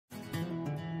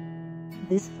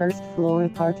This first-floor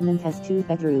apartment has 2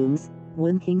 bedrooms,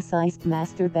 one king-sized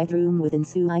master bedroom with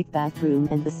ensuite bathroom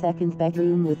and the second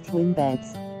bedroom with twin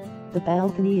beds. The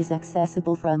balcony is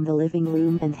accessible from the living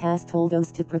room and has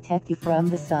toldos to protect you from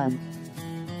the sun.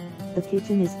 The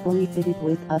kitchen is fully fitted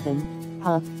with oven,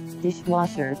 hob,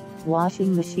 dishwasher,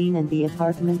 washing machine, and the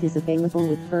apartment is available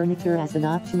with furniture as an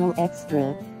optional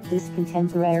extra. This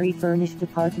contemporary furnished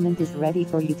apartment is ready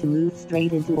for you to move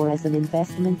straight into or as an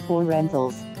investment for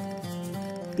rentals.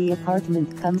 The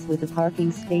apartment comes with a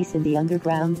parking space in the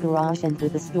underground garage and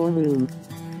with a storeroom.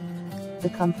 The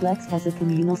complex has a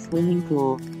communal swimming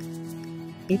pool.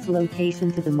 Its location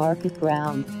to the market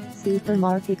ground,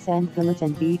 supermarkets and village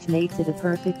and beach makes it a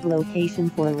perfect location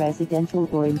for a residential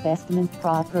or investment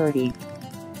property.